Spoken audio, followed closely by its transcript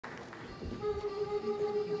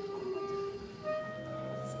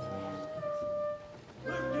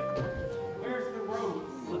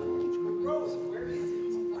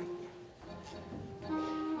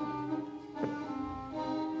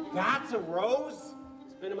that's a rose?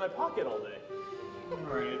 It's been in my pocket all day. All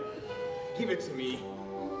right, give it to me.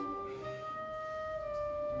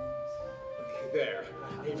 Okay, there.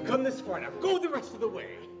 You've come this far, now go the rest of the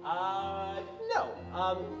way. No.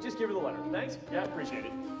 Just give her the letter. Thanks. Yeah, appreciate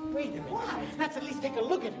it. Wait a minute. Let's at least take a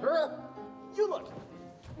look at her. You look.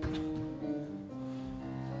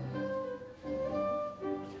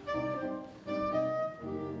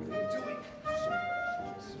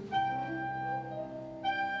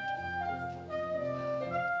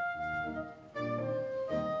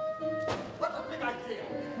 What's the big idea?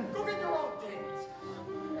 Go get your own things.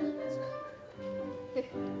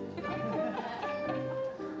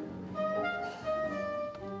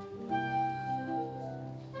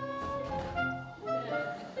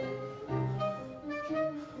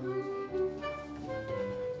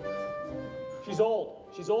 She's old.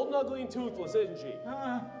 She's old and ugly and toothless, isn't she?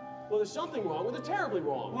 Well, there's something wrong with her, terribly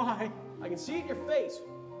wrong. Why? I can see it in your face.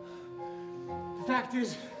 The fact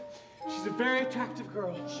is, she's a very attractive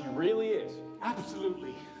girl. She really is.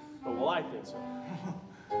 Absolutely. But well, I think so.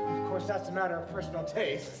 Of course, that's a matter of personal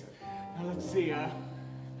taste. Now, let's see,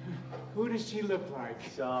 who does she look like?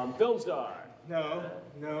 Some film star.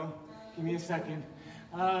 No. Give me a second.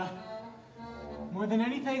 More than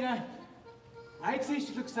anything, I'd say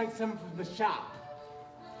she looks like someone from the shop.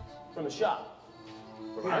 From the shop?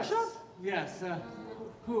 From our shop? Yes,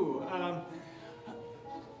 who?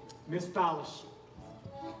 Miss Balish.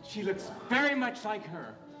 She looks very much like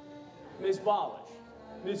her. Miss Balish.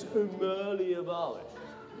 Miss Amalia Balish.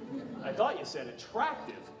 I thought you said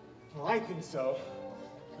attractive. Well, I think so.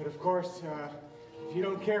 But of course, if you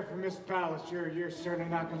don't care for Miss Balish, you're certainly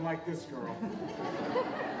not gonna like this girl.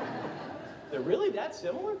 They're really that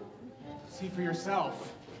similar? See for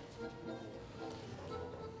yourself.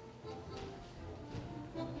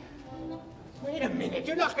 Wait a minute,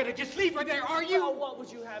 you're not gonna just leave her there, are you? Well, what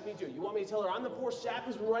would you have me do? You want me to tell her I'm the poor sap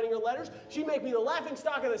who's been writing her letters? She'd make me the laughing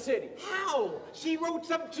stock of the city. How? She wrote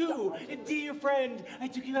some too. Dear friend, I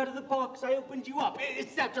took you out of the box, I opened you up,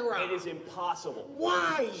 etc. It is impossible.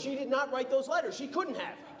 Why? She did not write those letters. She couldn't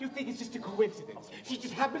have. You think it's just a coincidence? She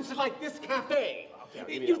just happens to like this cafe.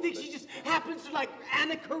 Okay, you think she just happens to like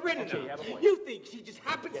Anna Karenina? Okay, you have a point. You think she just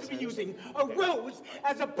happens to be using a rose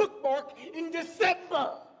as a bookmark in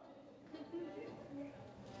December?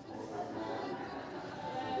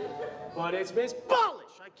 But it's Miss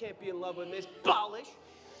Balish. I can't be in love with Miss Balish.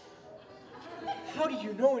 How do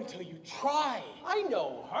you know until you try? I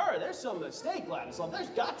know her. There's some mistake, Ladislav. There's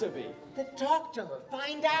got to be. Then talk to her.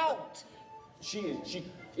 Find out. She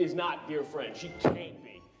is not, dear friend. She can't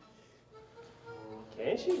be.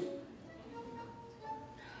 Can she?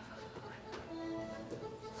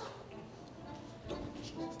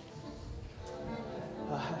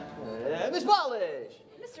 Miss Balish!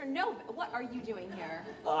 Mr. Novak, what are you doing here?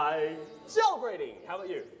 I'm celebrating. How about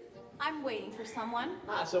you? I'm waiting for someone.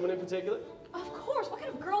 Someone in particular? Of course. What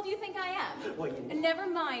kind of girl do you think I am? Well, you... Never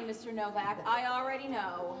mind, Mr. Novak. I already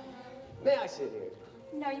know. May I sit here?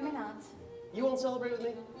 No, you may not. You won't celebrate with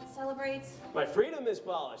me? Celebrate? My freedom, Miss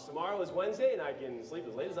Balish. Tomorrow is Wednesday, and I can sleep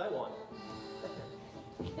as late as I want.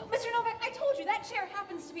 No, Mr. Novak, I told you that chair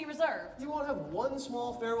happens to be reserved. You won't have one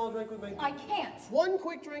small farewell drink with me? I can't. One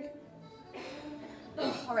quick drink?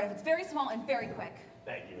 All right, if it's very small and very quick.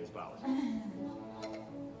 Thank you, Miss Balish.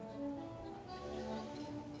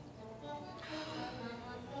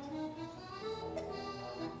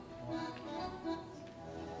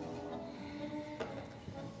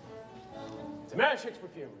 It's Amerishik's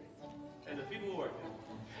Perfumery. And the people who work there.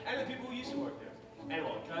 And the people who used to work there. And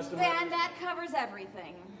all the customers. And that covers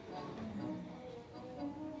everything.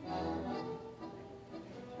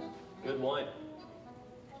 Good wine.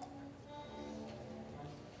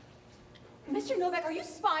 Mr. Novak, are you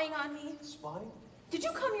spying on me? Spying? Did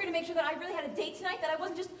you come here to make sure that I really had a date tonight, that I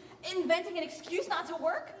wasn't just inventing an excuse not to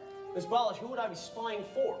work? Miss Balish, who would I be spying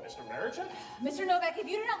for? Mr. Marichuk? Mr. Novak, if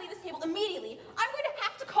you do not leave this table immediately, I'm going to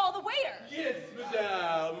have to call the waiter. Yes,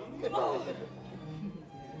 madame. Oh.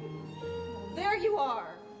 There you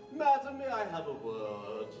are. Madam, may I have a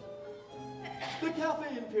word? The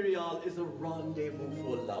Café Imperial is a rendezvous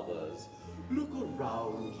for lovers. Look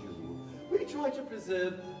around you. We try to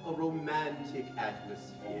preserve a romantic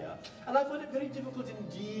atmosphere. And I find it very difficult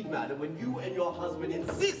indeed, madam, when you and your husband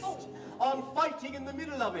insist on fighting in the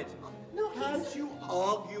middle of it. No, Can't you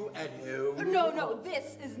argue at home? No,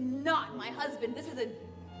 this is not my husband. This is a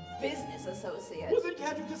business associate. Well, then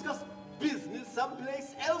can't you discuss business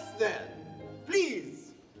someplace else then?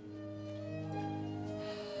 Please.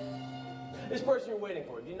 This person you're waiting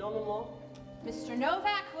for, do you know them all? Mr.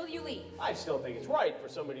 Novak, will you leave? I still think it's right for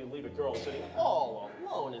somebody to leave a girl sitting all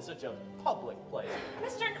alone in such a public place.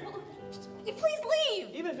 Mr.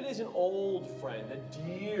 leave! Even if it is an old friend, a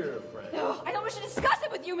dear friend. Ugh, I don't wish to discuss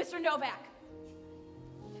it with you, Mr. Novak.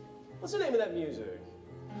 What's the name of that music?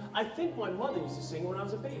 I think my mother used to sing when I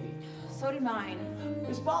was a baby. So did mine.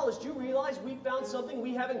 Miss Ballas, do you realize we found something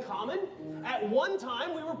we have in common? At one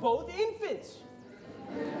time, we were both infants.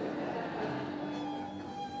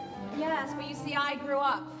 Yes, but you see, I grew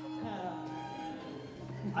up.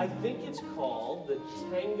 I think it's called the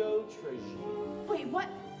Tango Treasure. Wait, what?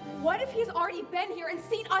 What if he's already been here and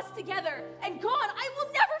seen us together and gone? I will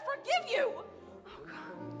never forgive you!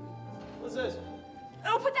 What's this?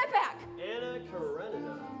 Oh, put that back! Anna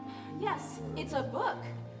Karenina. Yes, it's a book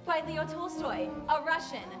by Leo Tolstoy, a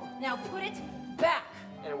Russian. Now put it back.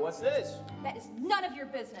 And what's this? That is none of your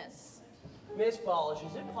business. Miss Ballas,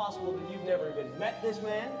 is it possible that you've never even met this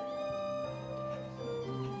man?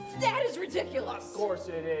 That is ridiculous. Of course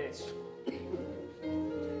it is.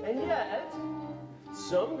 And yet,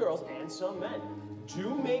 some girls and some men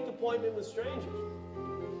do make appointment with strangers.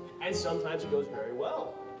 And sometimes it goes very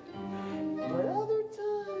well. But other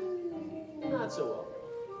times, not so well.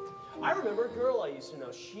 I remember a girl I used to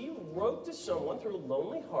know. She wrote to someone through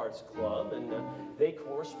Lonely Hearts Club, and they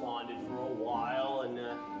corresponded for a while, and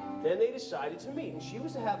then they decided to meet. And she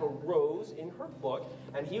was to have a rose in her book,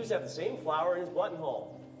 and he was to have the same flower in his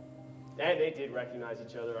buttonhole. And they did recognize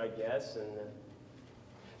each other, I guess, and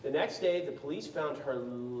the next day, the police found her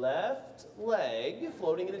left leg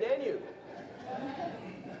floating in the Danube.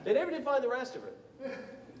 They never did find the rest of her,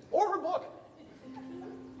 or her book.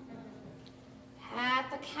 At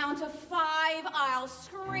the count of 5, I'll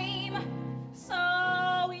scream.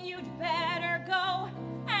 So you'd better go,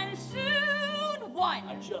 and soon. 1.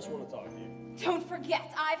 I just want to talk to you. Don't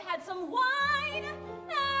forget, I've had some wine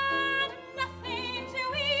and nothing to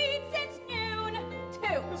eat since noon.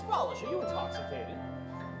 2. Miss Ballas, are you intoxicated?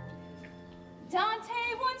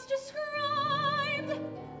 Dante once described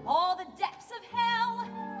all the depths of hell.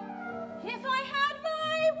 If I had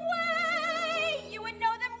my way, you would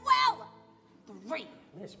know them well. 3.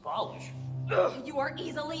 Miss Ballas. You are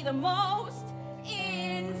easily the most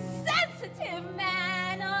insensitive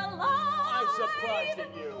man alive. I'm surprised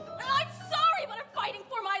at you. I'm sorry, but I'm fighting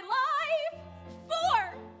for my life.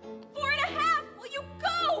 4. 4.5. Will you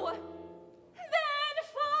go? Then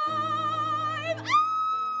 5.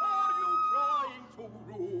 Are you trying to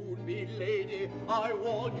ruin me, lady? I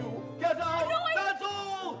warn you, get out! No, That's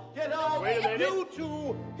all! Get out! Wait a minute. You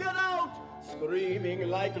two, get out! Screaming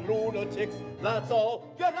like lunatics, that's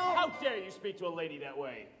all. Get out! How dare you speak to a lady that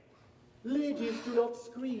way? Ladies do not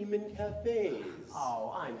scream in cafes.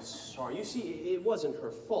 Oh, I'm sorry. You see, it wasn't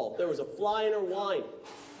her fault. There was a fly in her wine.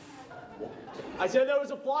 I said there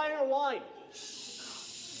was a fly in her wine.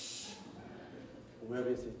 Where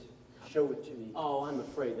is it? Show it to me. Oh, I'm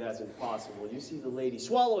afraid that's impossible. You see, the lady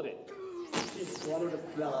swallowed it. She swallowed a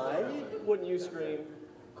fly? Wouldn't you scream?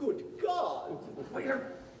 Good God!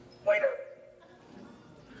 Waiter! Waiter!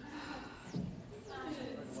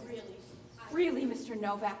 Really, Mr.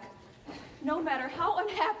 Novak, no matter how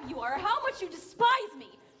unhappy you are, how much you despise me,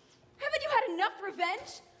 haven't you had enough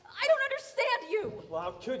revenge? I don't understand you. Well,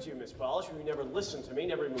 how could you, Miss Ballas? You never listened to me,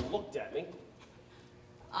 never even looked at me.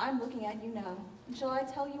 I'm looking at you now. And shall I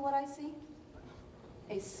tell you what I see?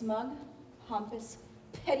 A smug, pompous,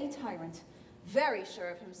 petty tyrant, very sure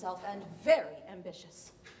of himself and very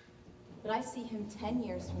ambitious. But I see him 10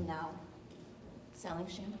 years from now selling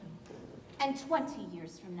shampoo, and 20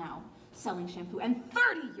 years from now selling shampoo, and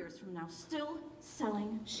 30 years from now still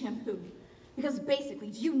selling shampoo. Because basically,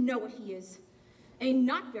 do you know what he is? A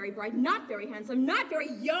not very bright, not very handsome, not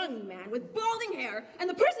very young man with balding hair and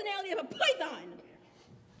the